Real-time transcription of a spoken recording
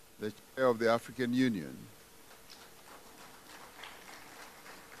the Chair of the African Union,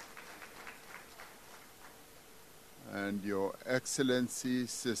 and Your Excellency,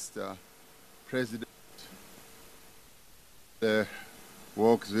 Sister President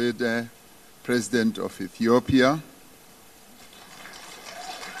VAWG, President of Ethiopia,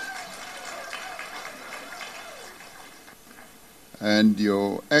 and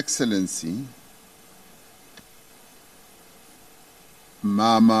Your Excellency,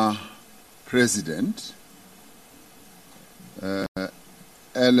 Mama President,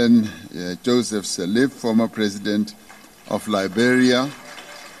 Ellen Joseph Sirleaf, former President of Liberia,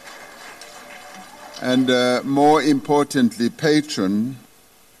 and more importantly, patron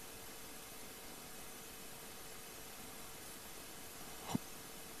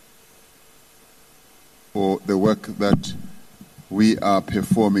for the work that we are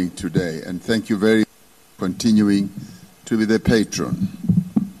performing today. And thank you very much for continuing to be the patron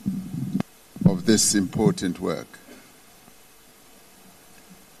of this important work.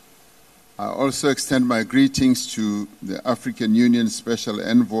 I also extend my greetings to the African Union Special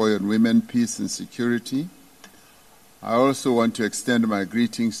Envoy on Women, Peace and Security. I also want to extend my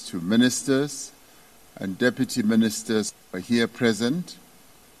greetings to ministers and deputy ministers who are here present,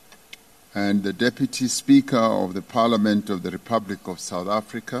 and the Deputy Speaker of the Parliament of the Republic of South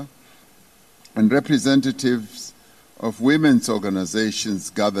Africa, and representatives of women's organizations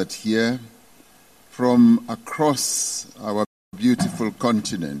gathered here from across our beautiful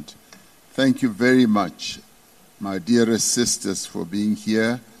continent. Thank you very much, my dearest sisters, for being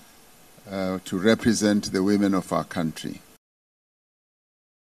here to represent the women of our country,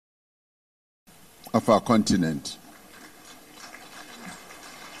 of our continent.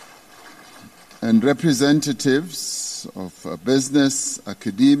 And representatives of business,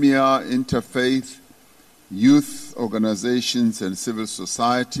 academia, interfaith, youth organizations and civil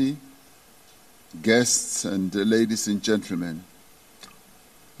society, guests and ladies and gentlemen.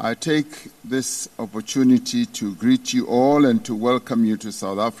 I take this opportunity to greet you all and to welcome you to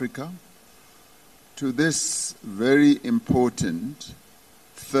South Africa, to this very important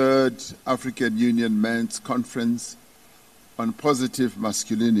third African Union Men's Conference on Positive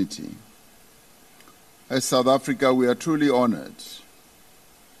Masculinity. As South Africa, we are truly honored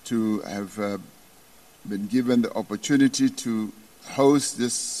to have been given the opportunity to host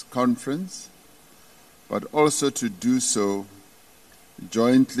this conference, but also to do so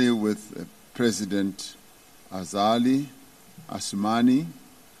jointly with President Azali, Assoumani,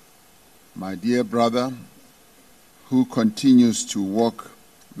 my dear brother, who continues to walk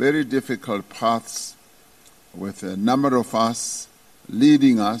very difficult paths with a number of us,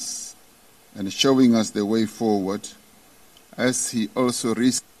 leading us and showing us the way forward, as he also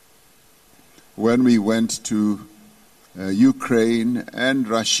recently, when we went to Ukraine and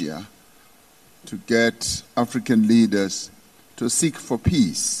Russia to get African leaders to seek for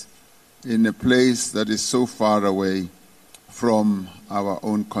peace in a place that is so far away from our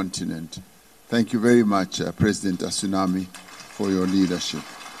own continent. Thank you very much, President Assoumani, for your leadership.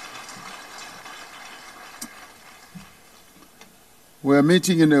 We're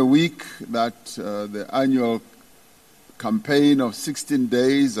meeting in a week that the annual campaign of 16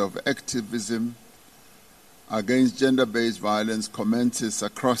 days of activism against gender-based violence commences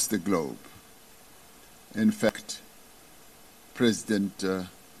across the globe. In fact, President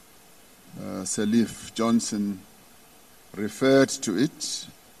Sirleaf Johnson referred to it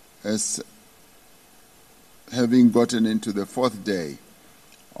as having gotten into the fourth day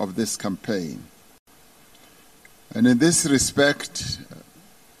of this campaign. And in this respect,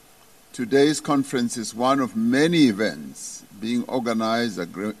 today's conference is one of many events being organized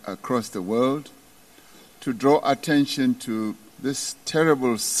across the world to draw attention to this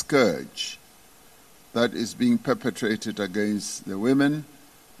terrible scourge that is being perpetrated against the women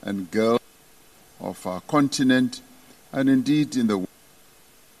and girls of our continent and indeed in the world.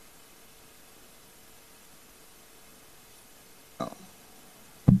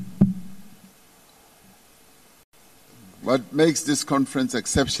 What makes this conference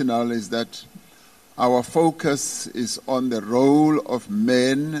exceptional is that our focus is on the role of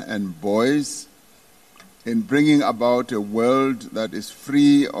men and boys in bringing about a world that is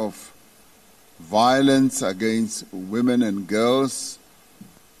free of violence against women and girls,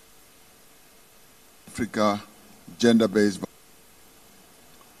 Africa, gender-based violence.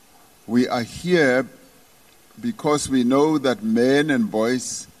 We are here because we know that men and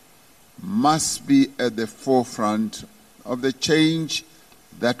boys must be at the forefront of the change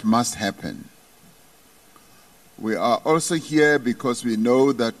that must happen. We are also here because we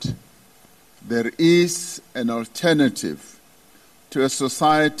know that there is an alternative to a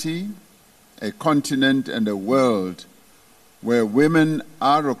society, a continent, and a world where women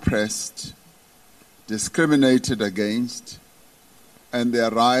are oppressed, discriminated against, and their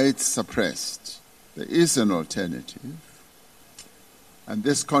rights suppressed. There is an alternative. And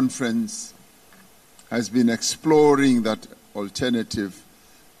this conference has been exploring that alternative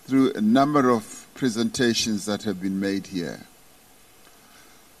through a number of presentations that have been made here.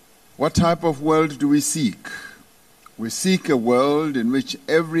 What type of world do we seek? We seek a world in which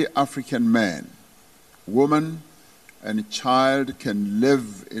every African man, woman, and child can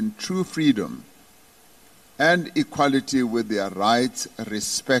live in true freedom and equality with their rights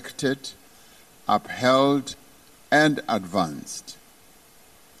respected, upheld, and advanced.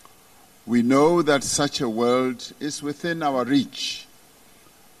 We know that such a world is within our reach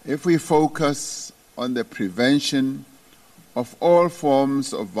if we focus on the prevention of all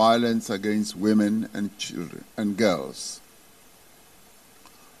forms of violence against women and children and girls.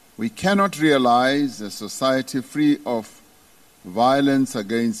 We cannot realize a society free of violence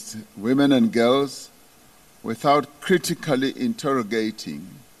against women and girls without critically interrogating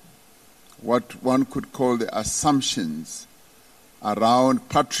what one could call the assumptions around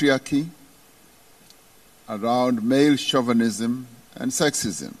patriarchy, around male chauvinism and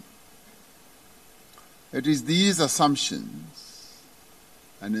sexism. It is these assumptions,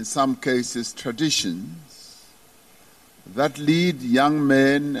 and in some cases traditions, that lead young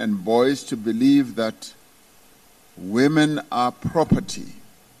men and boys to believe that women are property,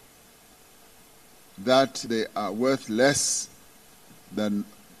 that they are worth less than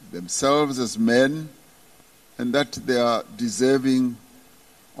themselves as men, and that they are deserving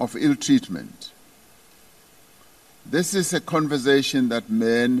of ill treatment. This is a conversation that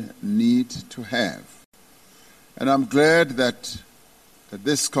men need to have. And I'm glad that at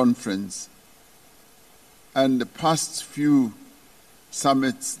this conference and the past few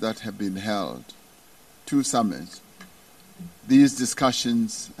summits that have been held, 2 summits, these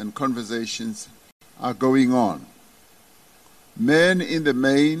discussions and conversations are going on. Men in the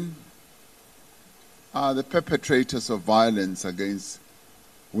main are the perpetrators of violence against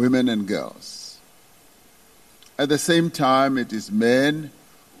women and girls. At the same time, it is men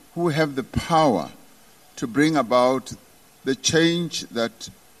who have the power to bring about the change that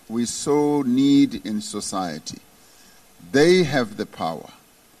we so need in society. They have the power,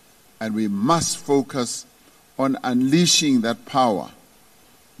 and we must focus on unleashing that power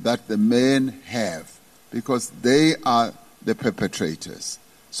that the men have, because they are the perpetrators.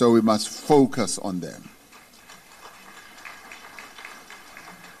 So we must focus on them.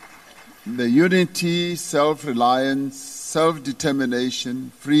 The unity, self-reliance,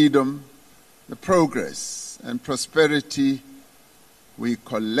 self-determination, freedom, the progress and prosperity we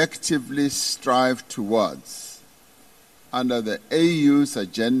collectively strive towards under the AU's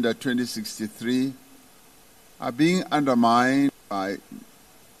Agenda 2063 are being undermined by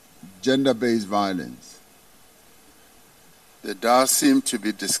gender-based violence. There does seem to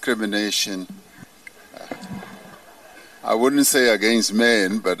be discrimination. I wouldn't say against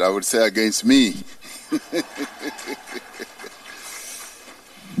men, but I would say against me.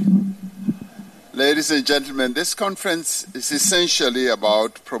 Ladies and gentlemen, this conference is essentially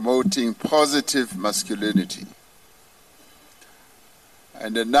about promoting positive masculinity.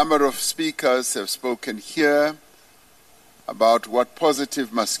 And a number of speakers have spoken here about what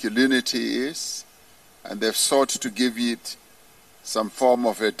positive masculinity is, and they've sought to give it some form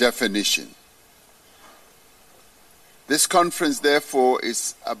of a definition. This conference, therefore,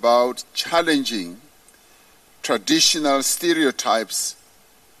 is about challenging traditional stereotypes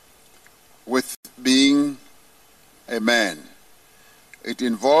with being a man. It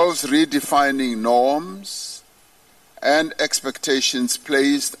involves redefining norms and expectations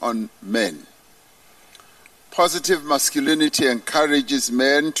placed on men. Positive masculinity encourages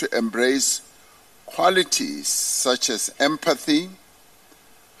men to embrace qualities such as empathy,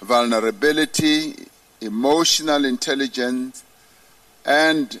 vulnerability, emotional intelligence,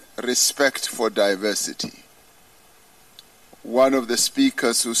 and respect for diversity. One of the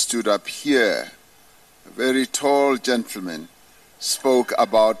speakers who stood up here, a very tall gentleman, spoke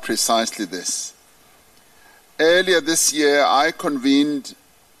about precisely this. Earlier this year, I convened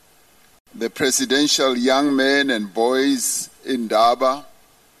the Presidential Young Men and Boys in Daba,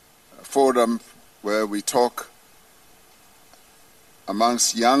 a forum where we talk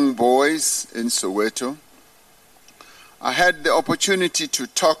amongst young boys in Soweto. I had the opportunity to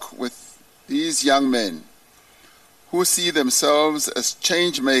talk with these young men who see themselves as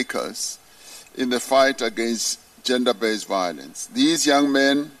change makers in the fight against gender-based violence. These young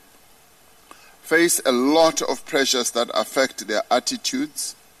men face a lot of pressures that affect their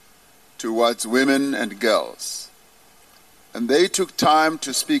attitudes towards women and girls. And they took time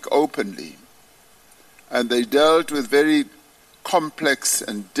to speak openly, and they dealt with very complex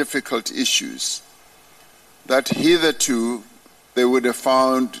and difficult issues that hitherto they would have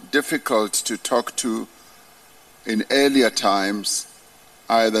found difficult to talk to in earlier times,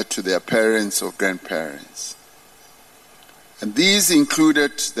 either to their parents or grandparents. And these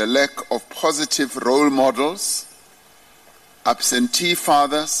included the lack of positive role models, absentee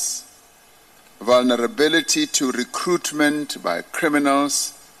fathers, vulnerability to recruitment by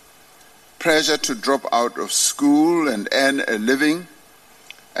criminals, pressure to drop out of school and earn a living,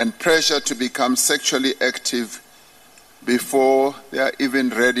 and pressure to become sexually active before they are even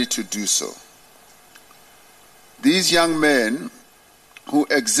ready to do so. These young men who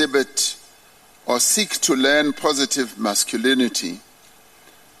exhibit or seek to learn positive masculinity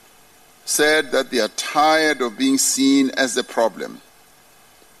said that they are tired of being seen as the problem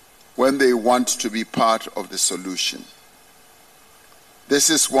when they want to be part of the solution.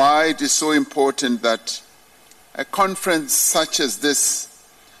 This is why it is so important that a conference such as this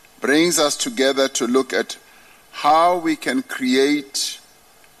brings us together to look at how we can create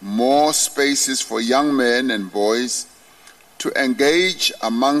more spaces for young men and boys to engage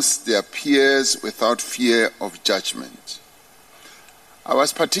amongst their peers without fear of judgment. I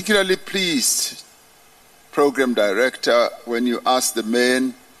was particularly pleased, Program Director, when you asked the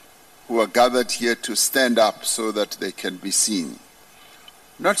men who are gathered here to stand up so that they can be seen.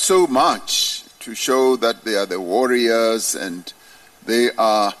 Not so much to show that they are the warriors and they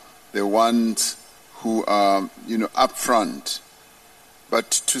are the ones who are, up front, but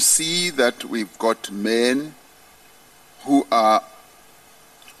to see that we've got men who are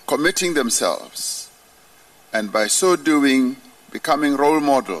committing themselves and by so doing becoming role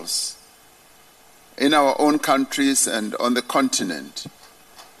models in our own countries and on the continent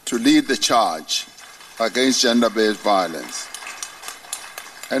to lead the charge against gender-based violence.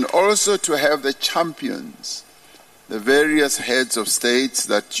 And also to have the champions, the various heads of states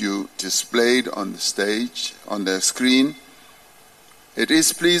that you displayed on the stage, on the screen. It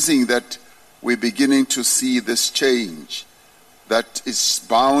is pleasing that we're beginning to see this change that is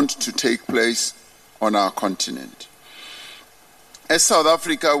bound to take place on our continent. As South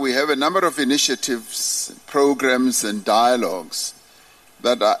Africa, we have a number of initiatives, programs, and dialogues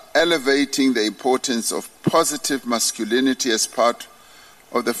that are elevating the importance of positive masculinity as part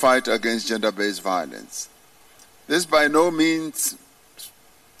of the fight against gender-based violence. This by no means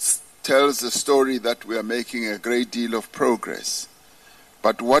tells the story that we are making a great deal of progress.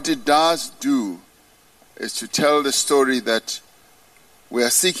 But what it does do is to tell the story that we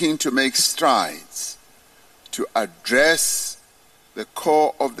are seeking to make strides to address the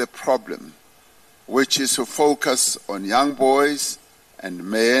core of the problem, which is to focus on young boys and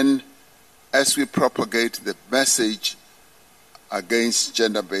men as we propagate the message against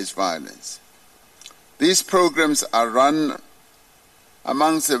gender-based violence. These programs are run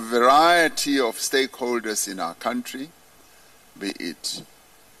amongst a variety of stakeholders in our country, be it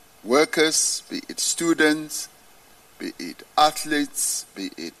workers, be it students, be it athletes, be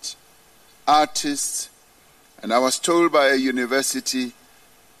it artists. And I was told by a university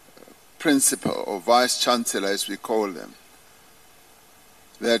principal or vice chancellor, as we call them,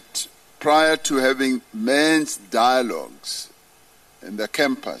 that prior to having men's dialogues in the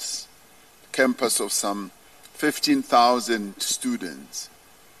campus of some 15,000 students,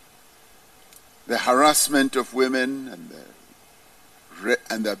 the harassment of women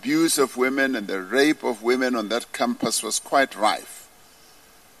and the abuse of women and the rape of women on that campus was quite rife.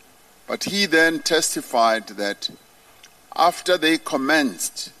 But he then testified that after they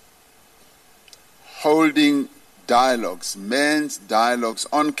commenced holding dialogues, men's dialogues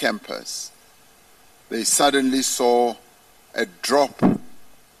on campus, they suddenly saw a drop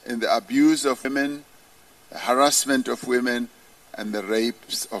in the abuse of women, the harassment of women, and the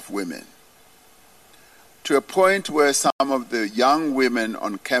rapes of women. To a point where some of the young women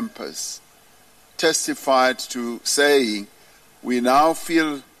on campus testified to saying, we now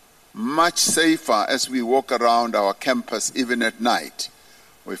feel much safer as we walk around our campus even at night.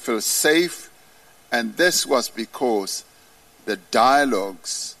 We feel safe, and this was because the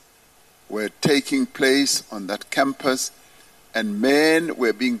dialogues were taking place on that campus and men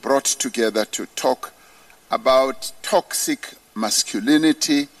were being brought together to talk about toxic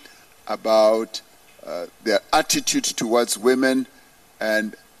masculinity, about their attitude towards women.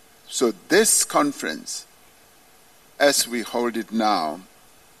 And so this conference, as we hold it now,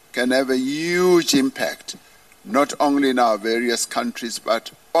 can have a huge impact, not only in our various countries,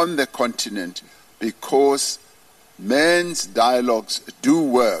 but on the continent, because men's dialogues do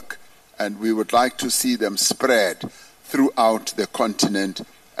work, and we would like to see them spread throughout the continent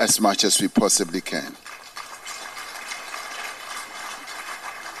as much as we possibly can.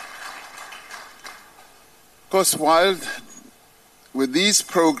 Because while with these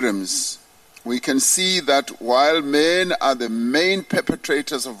programs, we can see that while men are the main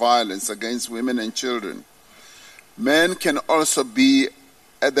perpetrators of violence against women and children, men can also be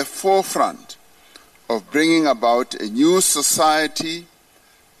at the forefront of bringing about a new society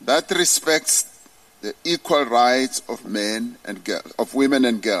that respects the equal rights of men and girls, of women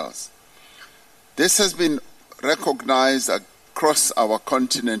and girls. This has been recognized across our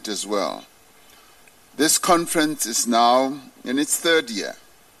continent as well. This conference is now in its third year.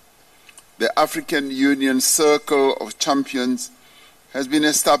 The African Union Circle of Champions has been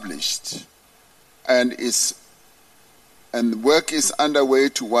established, and work is underway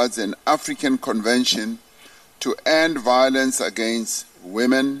towards an African convention to end violence against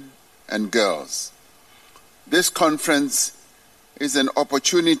women and girls. This conference is an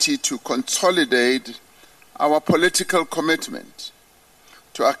opportunity to consolidate our political commitment,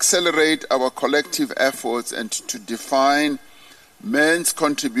 to accelerate our collective efforts, and to define men's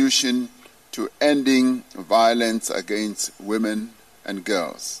contribution to ending violence against women and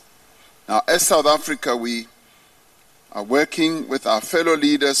girls. Now, as South Africa, we are working with our fellow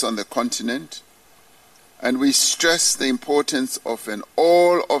leaders on the continent, and we stress the importance of an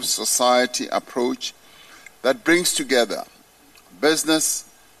all-of-society approach that brings together business,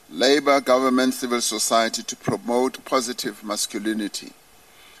 labor, government, civil society to promote positive masculinity.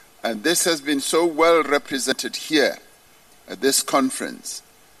 And this has been so well represented here at this conference.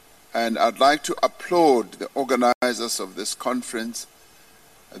 And I'd like to applaud the organizers of this conference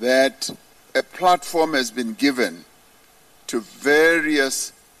that a platform has been given to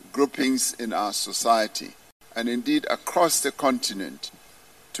various groupings in our society, and indeed across the continent,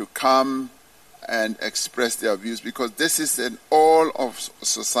 to come and express their views, because this is an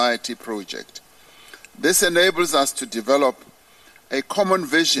all-of-society project. This enables us to develop a common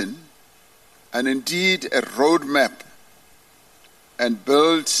vision and indeed a roadmap and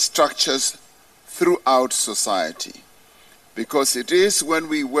build structures throughout society. Because it is when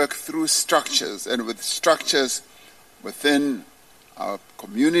we work through structures and with structures within our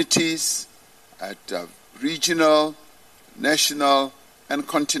communities at regional, national, and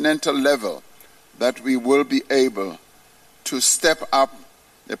continental level that we will be able to step up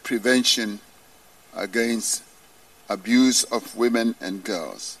the prevention against abuse of women and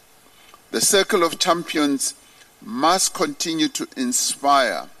girls. The Circle of Champions must continue to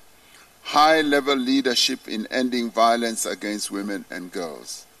inspire high-level leadership in ending violence against women and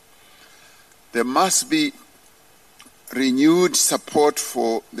girls. There must be renewed support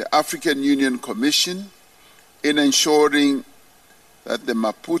for the African Union Commission in ensuring that the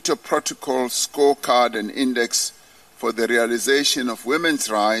Maputo Protocol scorecard and index for the realization of women's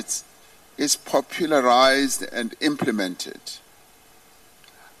rights is popularized and implemented.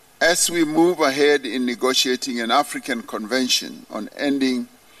 As we move ahead in negotiating an African Convention on ending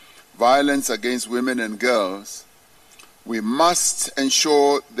violence against women and girls, we must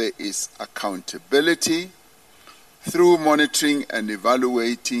ensure there is accountability through monitoring and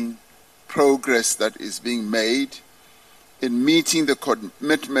evaluating progress that is being made in meeting the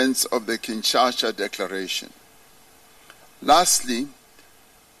commitments of the Kinshasa Declaration. Lastly,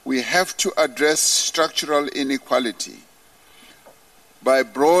 we have to address structural inequality by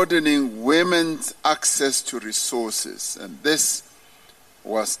broadening women's access to resources. And this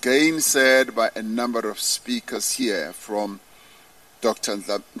was gainsaid by a number of speakers here, from Dr.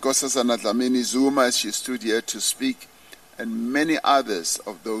 Nkosazana Dlamini Zuma, as she stood here to speak, and many others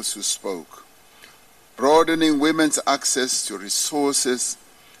of those who spoke. Broadening women's access to resources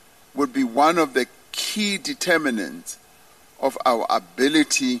would be one of the key determinants of our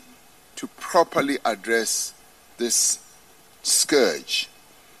ability to properly address this scourge.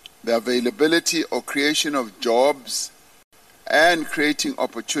 The availability or creation of jobs and creating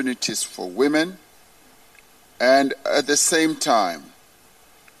opportunities for women, and at the same time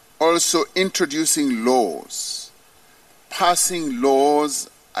also introducing laws, passing laws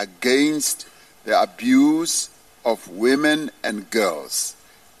against the abuse of women and girls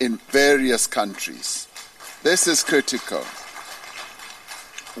in various countries. This is critical.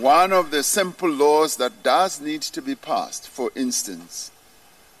 One of the simple laws that does need to be passed, for instance,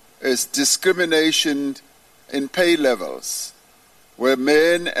 is discrimination in pay levels, where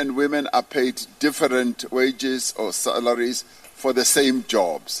men and women are paid different wages or salaries for the same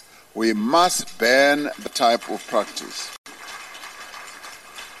jobs. We must ban the type of practice.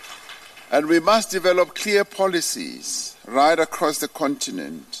 And we must develop clear policies right across the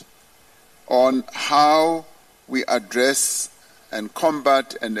continent on how we address and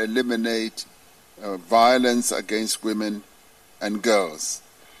combat and eliminate violence against women and girls.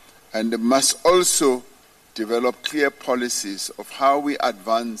 And must also develop clear policies of how we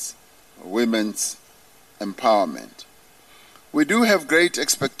advance women's empowerment. We do have great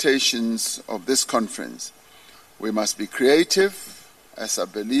expectations of this conference. We must be creative, as I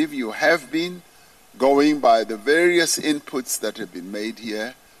believe you have been, going by the various inputs that have been made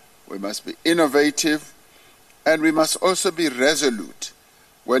here. We must be innovative, and we must also be resolute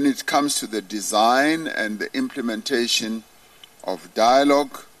when it comes to the design and the implementation of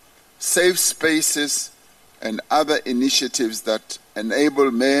dialogue, safe spaces, and other initiatives that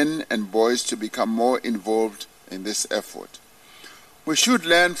enable men and boys to become more involved in this effort. We should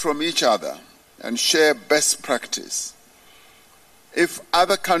learn from each other and share best practice. If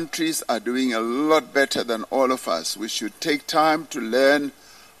other countries are doing a lot better than all of us, we should take time to learn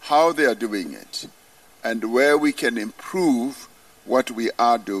how they are doing it and where we can improve what we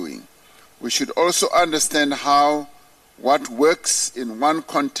are doing. We should also understand how what works in one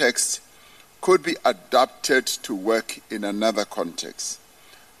context could be adapted to work in another context.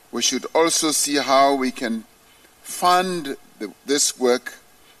 We should also see how we can fund this work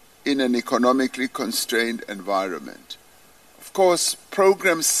in an economically constrained environment. Of course,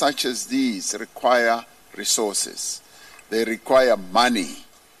 programs such as these require resources. They require money,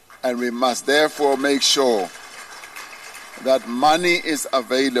 and we must therefore make sure that money is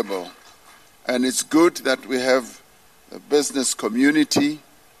available. And it's good that we have a business community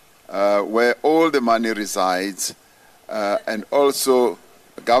where all the money resides, and also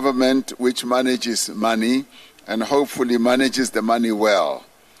a government which manages money and hopefully manages the money well.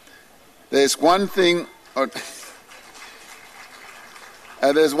 There's one thing, and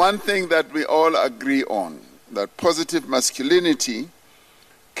there's one thing that we all agree on, that positive masculinity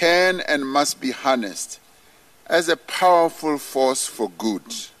can and must be harnessed as a powerful force for good.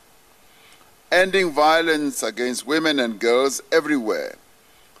 Ending violence against women and girls everywhere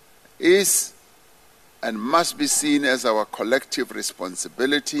is and must be seen as our collective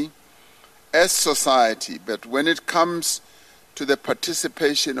responsibility as society. But when it comes to the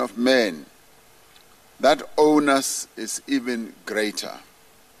participation of men, that onus is even greater.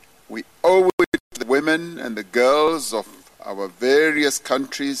 We owe it to the women and the girls of our various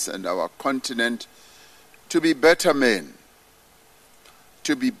countries and our continent to be better men,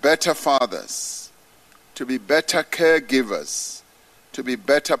 to be better fathers, to be better caregivers, to be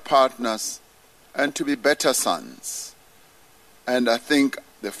better partners, and to be better sons. And I think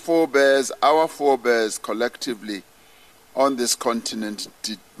the forebears, our forebears collectively on this continent,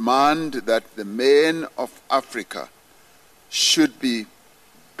 demand that the men of Africa should be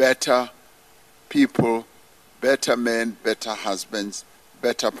better people, better men, better husbands,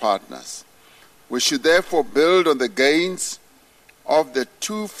 better partners. We should therefore build on the gains of the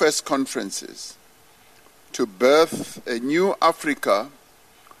two first conferences to birth a new Africa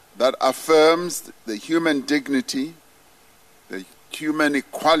that affirms the human dignity, the human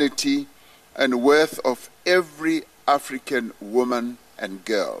equality, and worth of every African woman and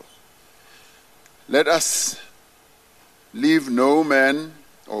girl. Let us leave no man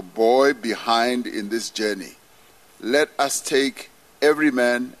or boy behind in this journey. Let us take every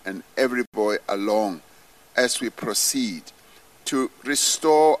man and every boy along as we proceed to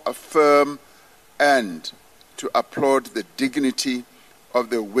restore, affirm, and to applaud the dignity of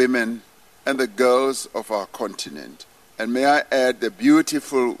the women and the girls of our continent. And may I add, the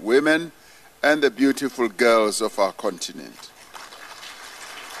beautiful women and the beautiful girls of our continent.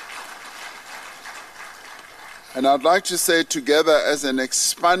 And I'd like to say, together as an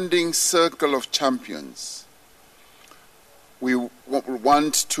expanding circle of champions, we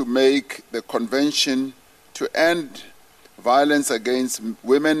want to make the convention to end violence against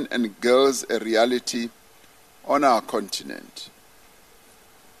women and girls a reality on our continent.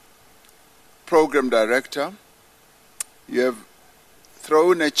 Program Director, you have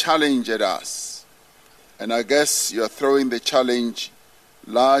thrown a challenge at us, and I guess you're throwing the challenge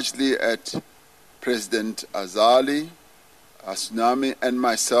largely at President Azali, Assoumani, and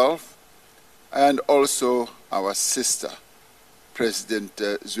myself, and also our sister, President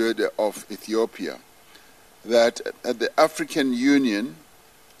Zewde of Ethiopia, that at the African Union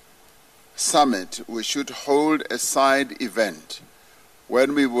Summit we should hold a side event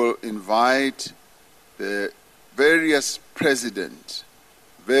when we will invite the various president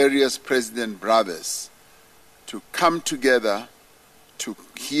brothers to come together to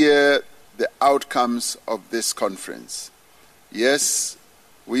hear the outcomes of this conference. Yes,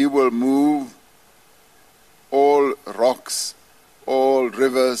 we will move all rocks, all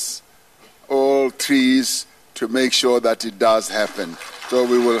rivers, all trees to make sure that it does happen. So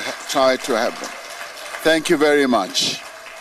we will try to happen. Thank you very much.